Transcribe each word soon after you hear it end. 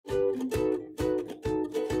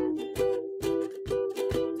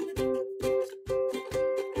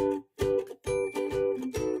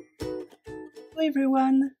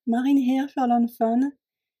everyone, Maureen here for lawnfawn.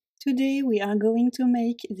 Today we are going to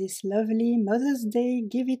make this lovely Mother's Day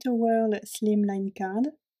Give It a Whirl slimline card.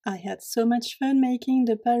 I had so much fun making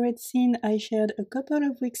the pirate scene I shared a couple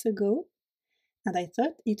of weeks ago, and I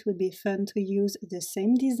thought it would be fun to use the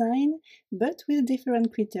same design but with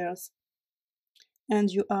different critters. And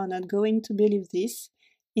you are not going to believe this.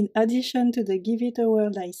 In addition to the Give It a Whirl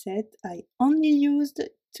die set, I only used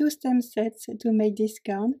 2 stem sets to make this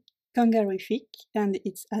card, kanga-rrific and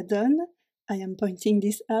its add-on. I am pointing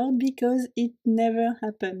this out because it never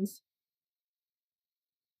happens.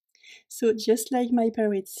 So just like my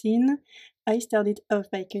parrot scene, I started off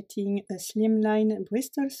by cutting a slimline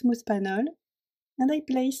Bristol smooth panel, and I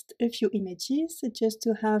placed a few images just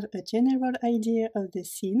to have a general idea of the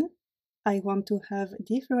scene. I want to have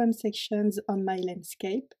different sections on my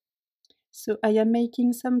landscape, so I am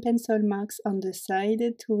making some pencil marks on the side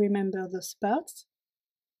to remember those parts.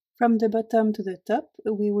 From the bottom to the top,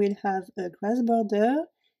 we will have a grass border,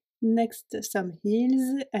 next some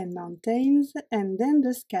hills and mountains, and then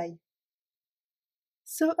the sky.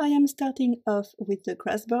 So I am starting off with the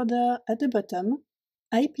grass border at the bottom.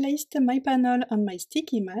 I placed my panel on my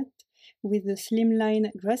sticky mat with the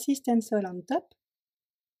slimline grassy stencil on top,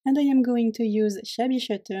 and I am going to use shabby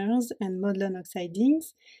shutters and Modlon oxide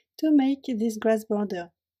inks to make this grass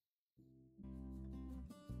border.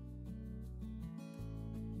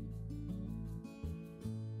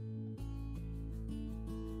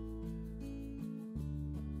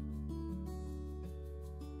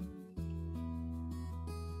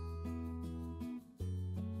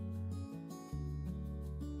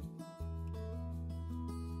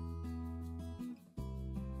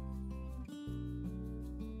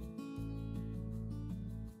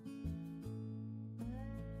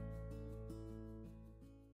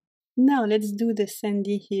 Now let's do the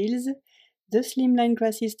sandy hills. The slimline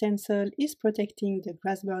grassy stencil is protecting the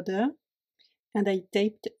grass border, and I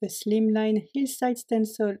taped a slimline hillside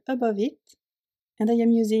stencil above it, and I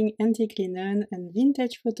am using antique linen and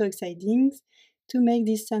vintage photo oxide inks to make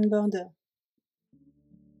this sun border.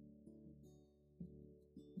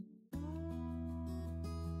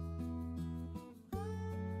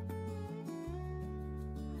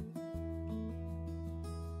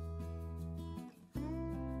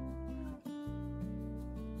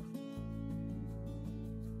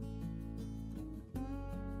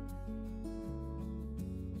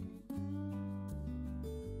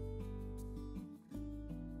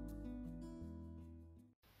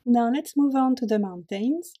 Now let's move on to the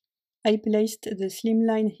mountains. I placed the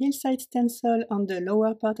slimline hillside stencil on the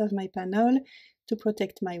lower part of my panel to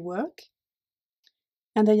protect my work.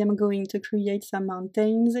 And I am going to create some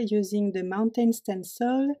mountains using the mountain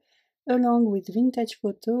stencil along with vintage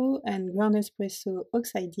photo and ground espresso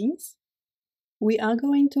oxide inks. We are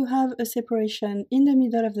going to have a separation in the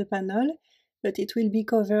middle of the panel, but it will be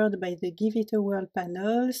covered by the Give It a Whirl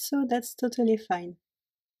panel, so that's totally fine.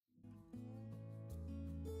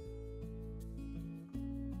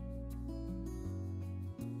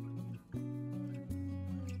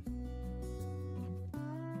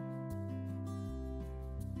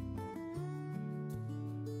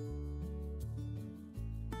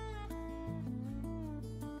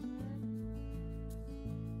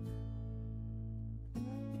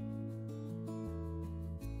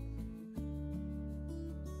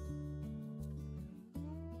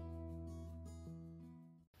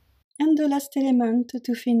 And the last element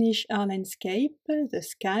to finish our landscape, the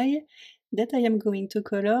sky, that I am going to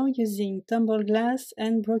color using tumbled glass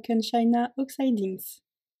and broken china oxide inks.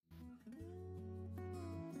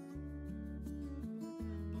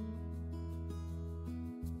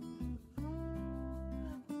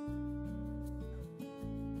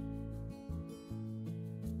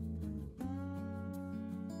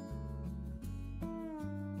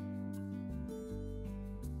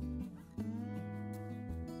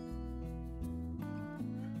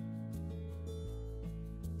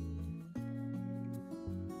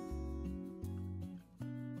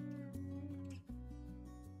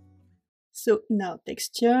 So now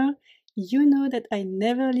texture, you know that I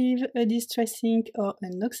never leave a distress ink or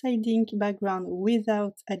an oxide ink background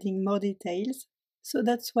without adding more details, so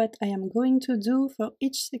that's what I am going to do for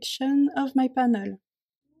each section of my panel.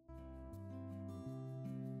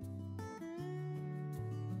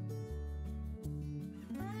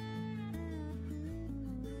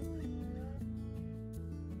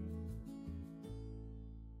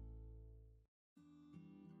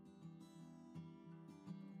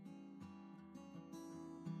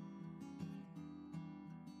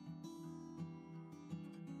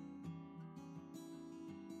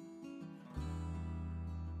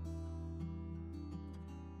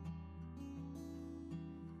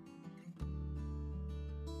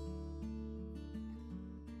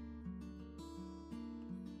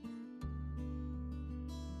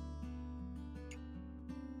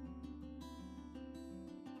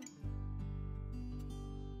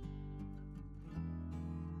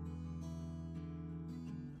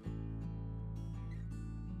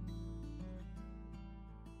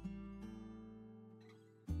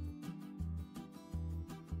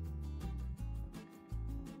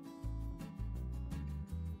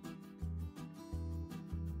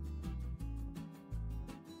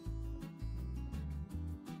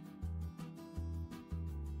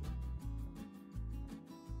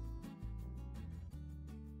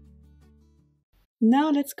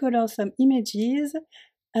 Now let's color some images.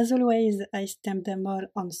 As always, I stamped them all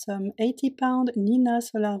on some 80-pound Nina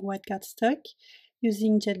Solar White cardstock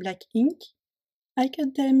using jet black ink. I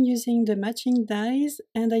cut them using the matching dies,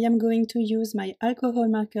 and I am going to use my alcohol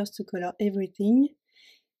markers to color everything.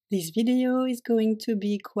 This video is going to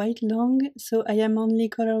be quite long, so I am only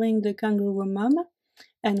coloring the kangaroo mom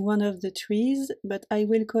and one of the trees, but I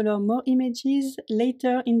will color more images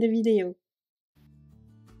later in the video.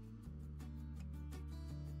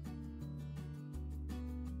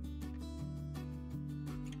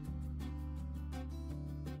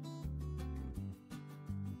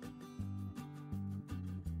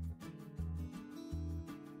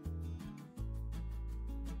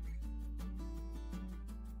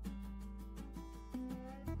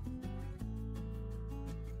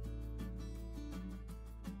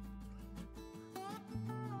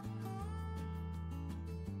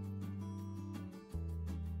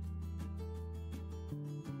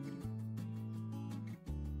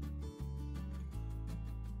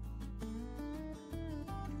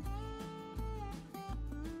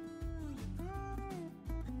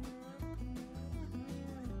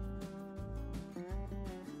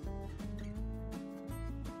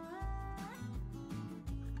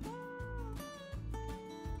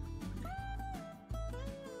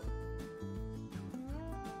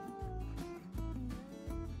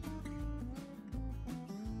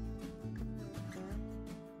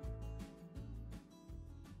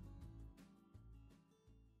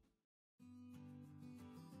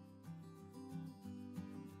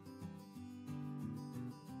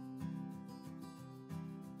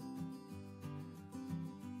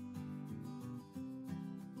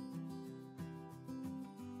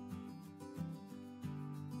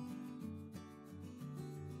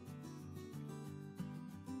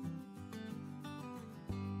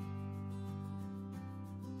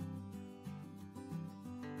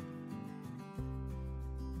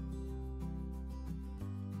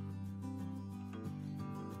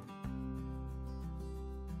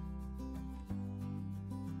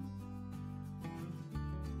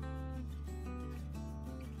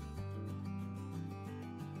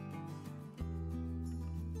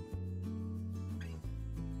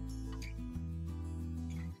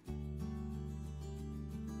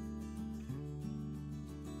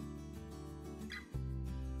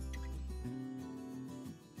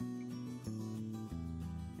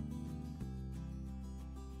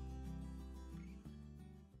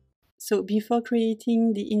 So before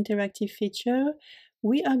creating the interactive feature,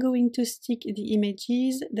 we are going to stick the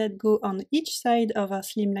images that go on each side of our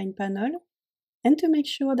slimline panel. And to make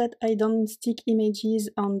sure that I don't stick images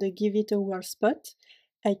on the give it a whirl spot,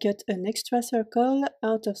 I cut an extra circle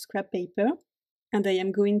out of scrap paper, and I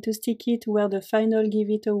am going to stick it where the final give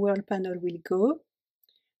it a whirl panel will go.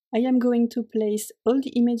 I am going to place all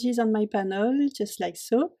the images on my panel, just like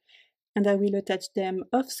so, and I will attach them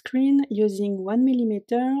off screen using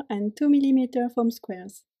 1mm and 2mm foam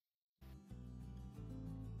squares.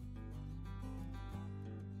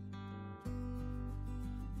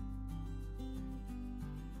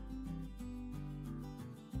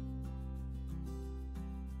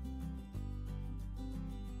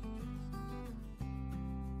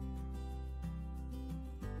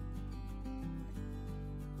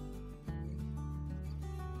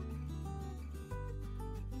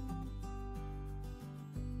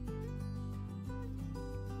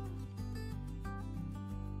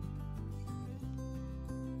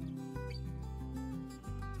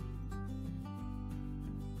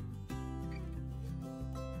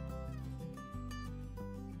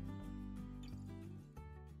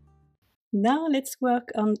 Now let's work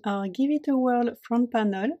on our Give It a Whirl front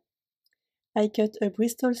panel. I cut a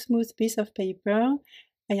Bristol smooth piece of paper.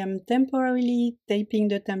 I am temporarily taping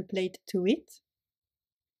the template to it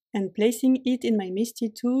and placing it in my MISTI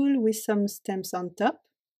tool with some stamps on top.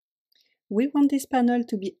 We want this panel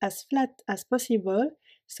to be as flat as possible,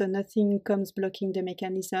 so nothing comes blocking the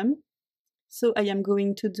mechanism. So I am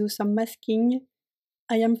going to do some masking.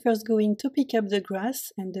 I am first going to pick up the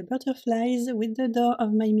grass and the butterflies with the door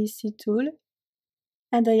of my MISTI tool,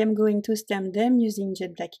 and I am going to stamp them using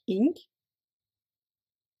jet black ink.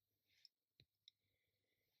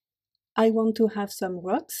 I want to have some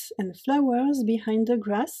rocks and flowers behind the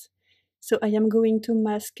grass, so I am going to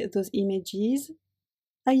mask those images.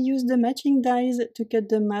 I use the matching dies to cut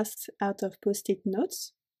the masks out of post-it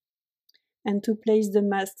notes. And to place the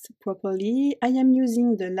masks properly, I am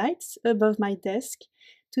using the lights above my desk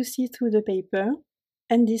to see through the paper,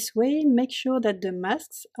 and this way make sure that the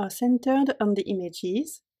masks are centered on the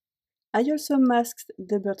images. I also masked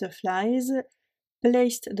the butterflies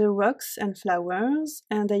placed the rocks and flowers,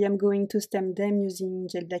 and I am going to stamp them using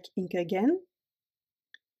gel black ink again.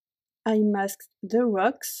 I masked the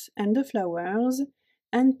rocks and the flowers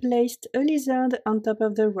and placed a lizard on top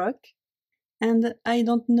of the rock. And I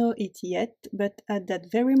don't know it yet, but at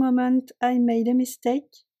that very moment I made a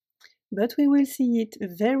mistake. But we will see it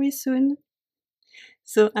very soon.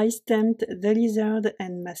 So I stamped the lizard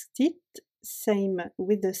and masked it, same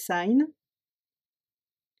with the sign.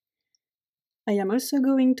 I am also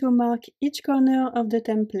going to mark each corner of the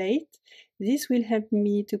template. This will help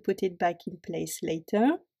me to put it back in place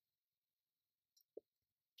later.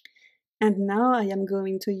 And now I am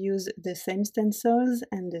going to use the same stencils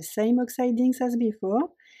and the same oxide inks as before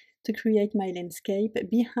to create my landscape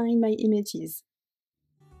behind my images.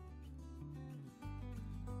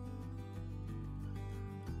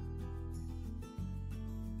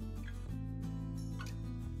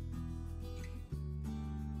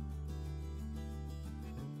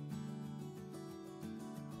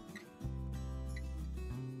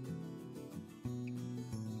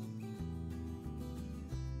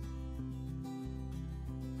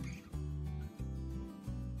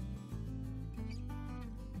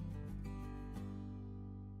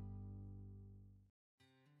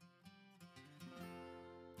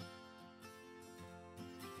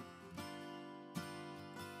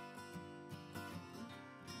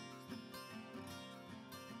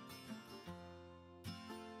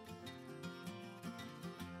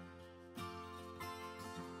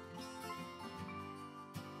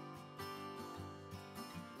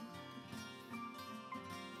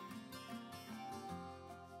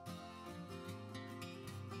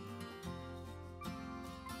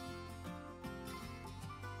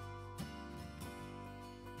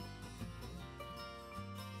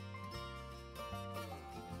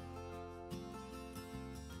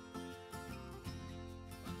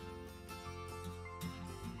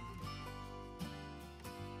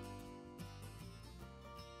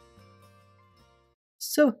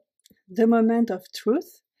 So, the moment of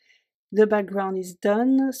truth. The background is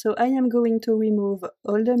done, so I am going to remove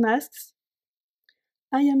all the masks.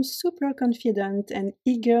 I am super confident and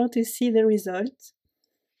eager to see the result.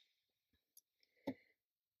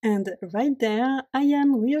 And right there, I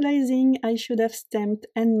am realizing I should have stamped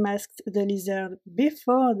and masked the lizard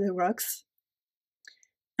before the rocks.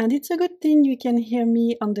 And it's a good thing you can hear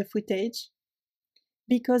me on the footage,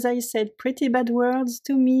 because I said pretty bad words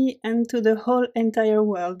to me and to the whole entire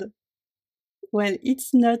world. Well,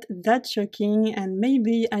 it's not that shocking, and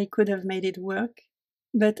maybe I could have made it work.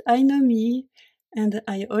 But I know me, and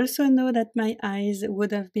I also know that my eyes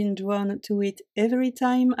would have been drawn to it every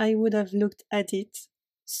time I would have looked at it.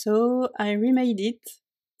 So I remade it.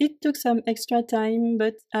 It took some extra time,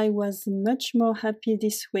 but I was much more happy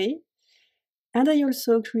this way. And I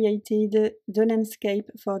also created the landscape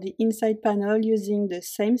for the inside panel using the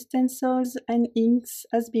same stencils and inks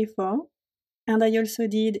as before. And I also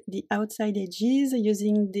did the outside edges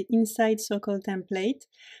using the inside circle template,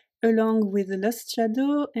 along with the Lost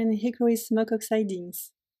Shadow and Hickory Smoke oxide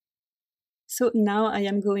inks. So now I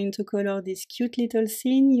am going to color this cute little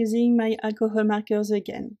scene using my alcohol markers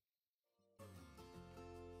again.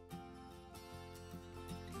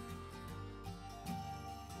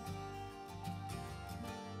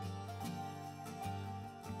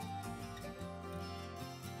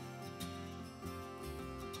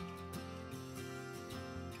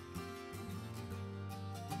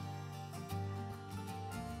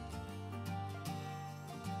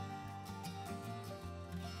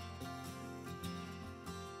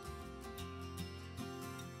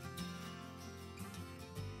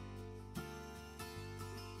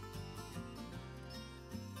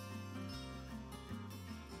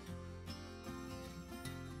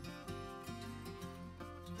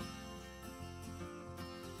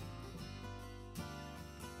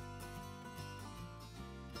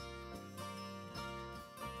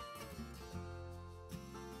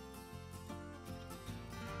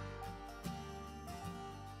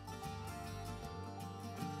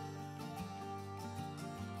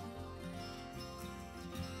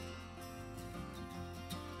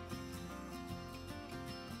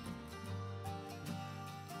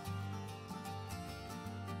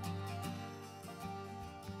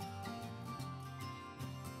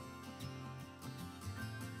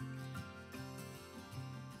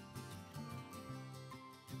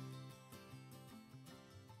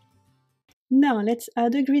 Now let's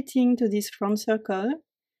add a greeting to this front circle.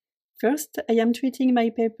 First, I am treating my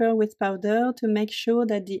paper with powder to make sure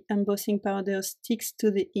that the embossing powder sticks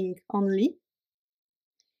to the ink only.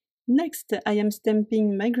 Next, I am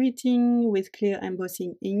stamping my greeting with clear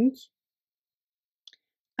embossing ink.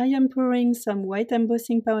 I am pouring some white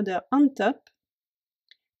embossing powder on top,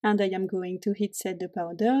 and I am going to heat set the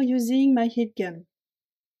powder using my heat gun.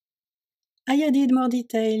 I added more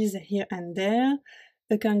details here and there,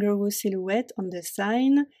 a kangaroo silhouette on the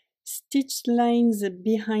sign, stitched lines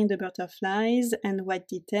behind the butterflies and white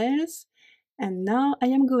details, and now I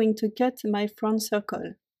am going to cut my front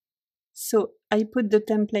circle. So I put the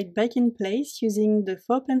template back in place using the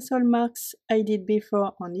 4 pencil marks I did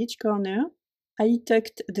before on each corner. I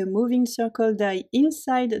tucked the moving circle die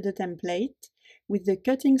inside the template with the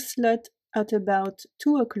cutting slot at about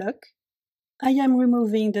 2 o'clock. I am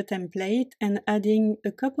removing the template and adding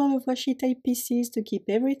a couple of washi tape pieces to keep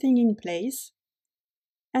everything in place,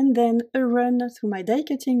 and then a run through my die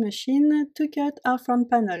cutting machine to cut our front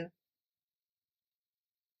panel.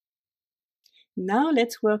 Now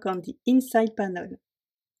let's work on the inside panel.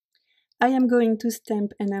 I am going to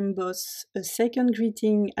stamp and emboss a second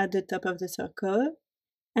greeting at the top of the circle,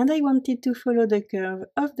 and I wanted to follow the curve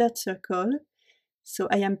of that circle, so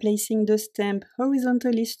I am placing the stamp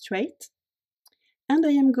horizontally straight, and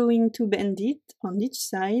I am going to bend it on each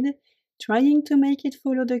side, trying to make it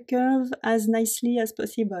follow the curve as nicely as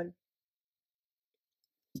possible.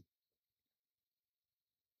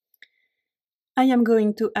 I am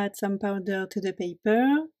going to add some powder to the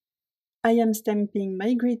paper. I am stamping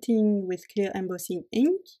my greeting with clear embossing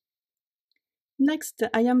ink. Next,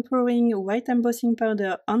 I am pouring white embossing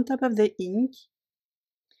powder on top of the ink.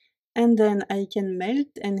 And then I can melt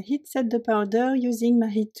and heat set the powder using my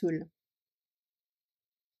heat tool.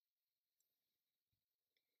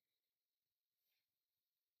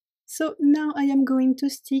 So now I am going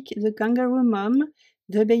to stick the kangaroo mom,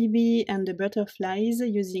 the baby and the butterflies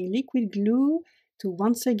using liquid glue to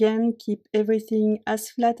once again keep everything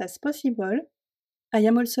as flat as possible. I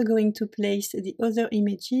am also going to place the other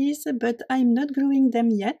images, but I'm not gluing them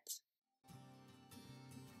yet.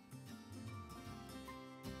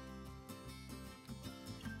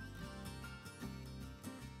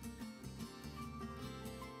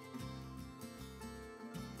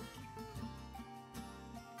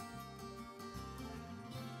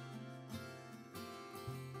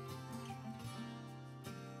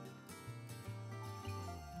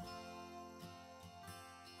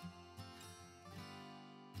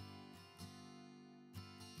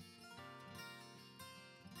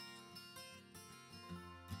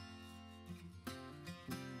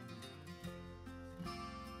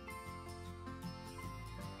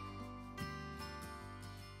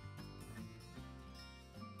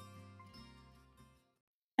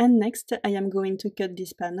 And next, I am going to cut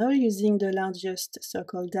this panel using the largest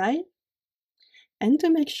circle die. And to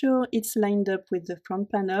make sure it's lined up with the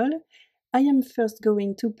front panel, I am first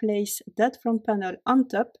going to place that front panel on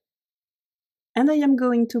top, and I am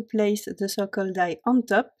going to place the circle die on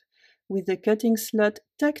top with the cutting slot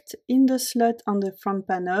tucked in the slot on the front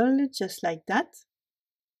panel, just like that.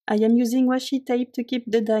 I am using washi tape to keep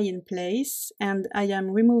the die in place, and I am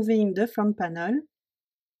removing the front panel.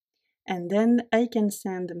 And then I can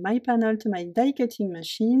send my panel to my die cutting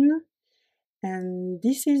machine, and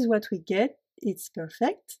this is what we get. It's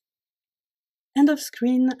perfect. And off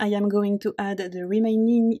screen, I am going to add the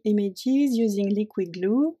remaining images using liquid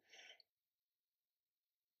glue.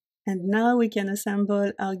 And now we can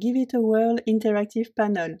assemble our Give It a Whirl interactive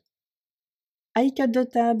panel. I cut the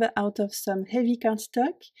tab out of some heavy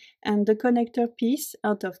cardstock and the connector piece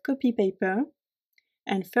out of copy paper.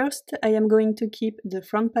 And first, I am going to keep the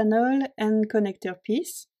front panel and connector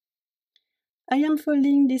piece. I am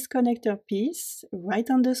folding this connector piece right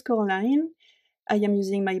on the score line. I am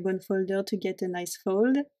using my bone folder to get a nice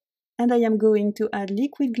fold. And I am going to add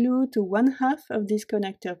liquid glue to 1/2 of this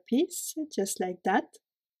connector piece, just like that.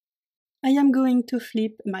 I am going to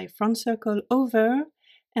flip my front circle over,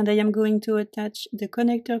 and I am going to attach the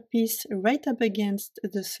connector piece right up against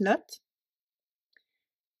the slot.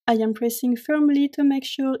 I am pressing firmly to make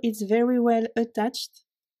sure it's very well attached.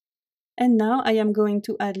 And now I am going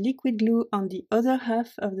to add liquid glue on the other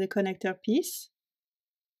half of the connector piece.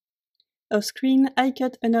 Off screen, I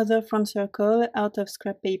cut another front circle out of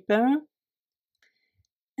scrap paper.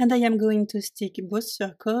 And I am going to stick both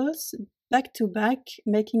circles back to back,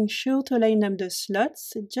 making sure to line up the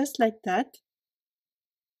slots just like that.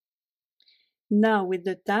 Now with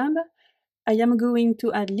the tab, I am going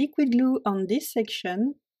to add liquid glue on this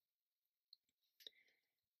section.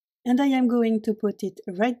 And I am going to put it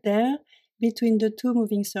right there between the two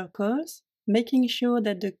moving circles, making sure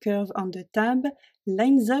that the curve on the tab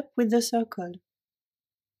lines up with the circle.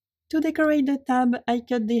 To decorate the tab, I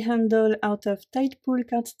cut the handle out of tight pull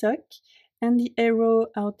cardstock and the arrow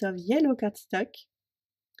out of yellow cardstock.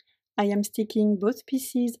 I am sticking both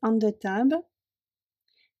pieces on the tab.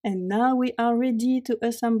 And now we are ready to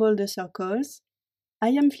assemble the circles. I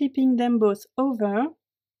am flipping them both over,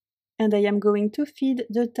 and I am going to feed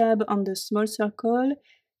the tab on the small circle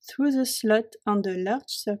through the slot on the large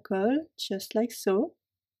circle, just like so.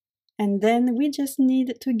 And then we just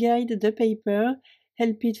need to guide the paper,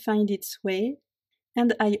 help it find its way.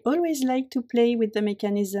 And I always like to play with the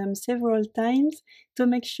mechanism several times to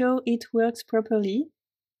make sure it works properly.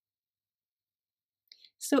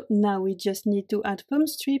 So now we just need to add foam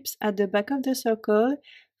strips at the back of the circle,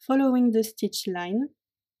 following the stitch line.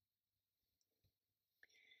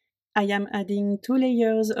 I am adding 2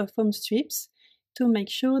 layers of foam strips to make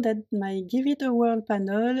sure that my Give It a Whirl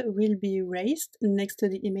panel will be raised next to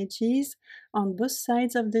the images on both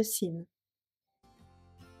sides of the scene.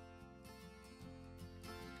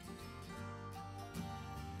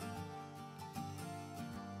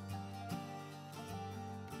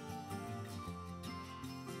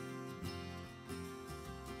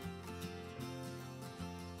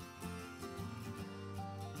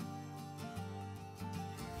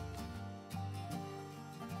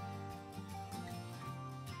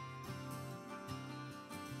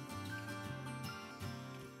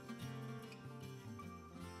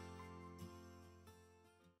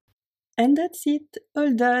 And that's it,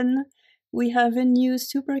 all done! We have a new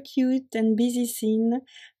super cute and busy scene.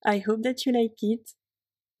 I hope that you like it.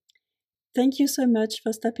 Thank you so much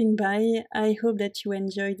for stopping by. I hope that you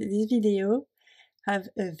enjoyed this video. Have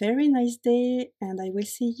a very nice day, and I will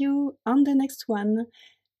see you on the next one.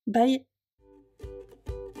 Bye!